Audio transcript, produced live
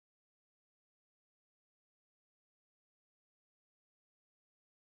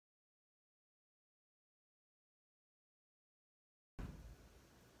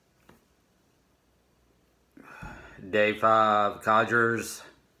Day 5, Codgers.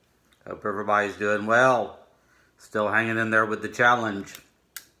 Hope everybody's doing well. Still hanging in there with the challenge.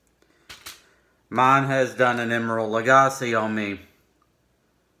 Mine has done an Emerald Legacy on me.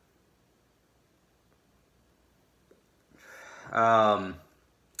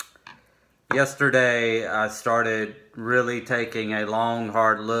 Yesterday I started really taking a long,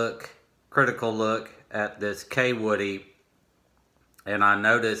 hard look, critical look at this K Woody, and I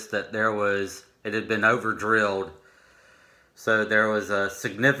noticed that it had been over drilled. So there was a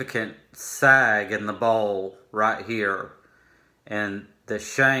significant sag in the bowl right here. And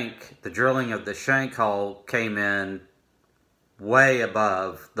the drilling of the shank hole came in way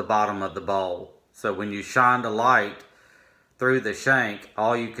above the bottom of the bowl. So when you shined a light through the shank,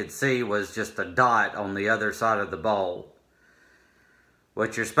 all you could see was just a dot on the other side of the bowl.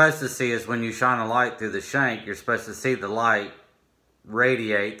 What you're supposed to see is when you shine a light through the shank, you're supposed to see the light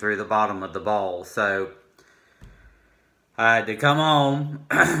radiate through the bottom of the bowl. So I had to come home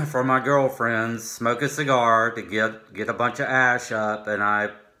from my girlfriend's, smoke a cigar to get a bunch of ash up, and I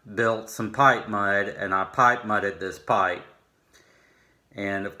built some pipe mud, and I pipe mudded this pipe.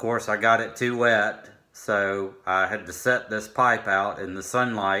 And of course I got it too wet, so I had to set this pipe out in the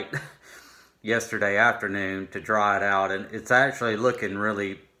sunlight yesterday afternoon to dry it out, and it's actually looking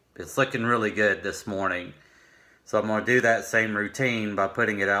really good this morning. So I'm going to do that same routine by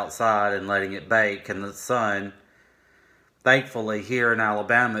putting it outside and letting it bake in the sun. Thankfully, here in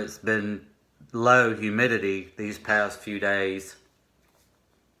Alabama, it's been low humidity these past few days.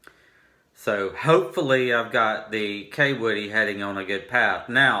 So hopefully I've got the K Woody heading on a good path.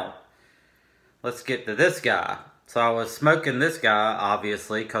 Now, let's get to this guy. So I was smoking this guy,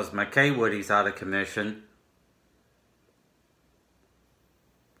 obviously, because my K Woody's out of commission.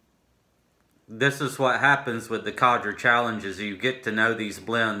 This is what happens with the Codger challenges. You get to know these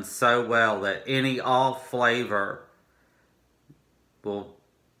blends so well that any off flavor will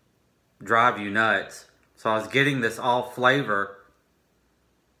drive you nuts. So I was getting this off flavor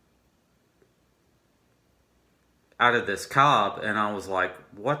out of this cob, and I was like,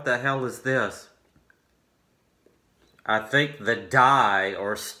 what the hell is this? I think the dye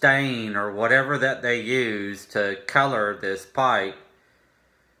or stain or whatever that they use to color this pipe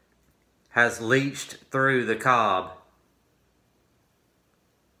has leached through the cob.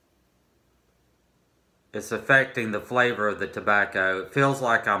 It's affecting the flavor of the tobacco. It feels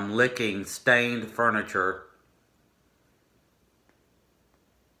like I'm licking stained furniture.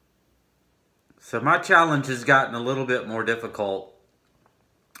 So my challenge has gotten a little bit more difficult.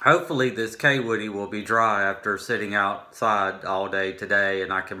 Hopefully this K Woody will be dry after sitting outside all day today,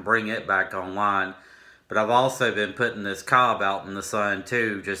 and I can bring it back online. But I've also been putting this cob out in the sun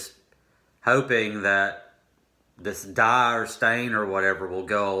too, just hoping that this dye or stain or whatever will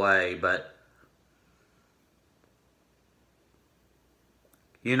go away. But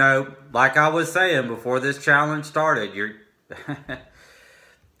you know, like I was saying before this challenge started,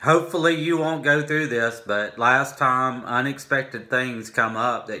 hopefully you won't go through this, but last time unexpected things come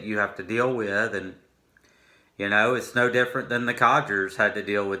up that you have to deal with, and you know, it's no different than the Codgers had to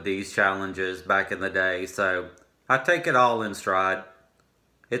deal with these challenges back in the day. So I take it all in stride.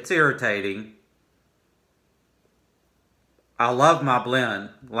 It's irritating. I love my blend,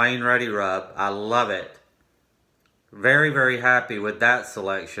 Lane Ready Rub. I love it. Very, very happy with that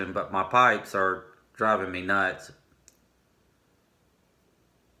selection, but my pipes are driving me nuts.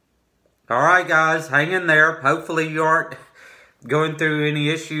 Alright guys, hang in there. Hopefully you aren't going through any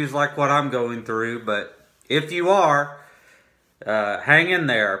issues like what I'm going through, but if you are, hang in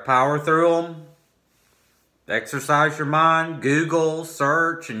there. Power through them. Exercise your mind. Google,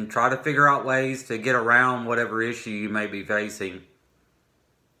 search, and try to figure out ways to get around whatever issue you may be facing.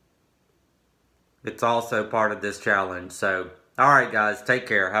 It's also part of this challenge. So, alright guys, take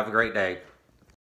care. Have a great day.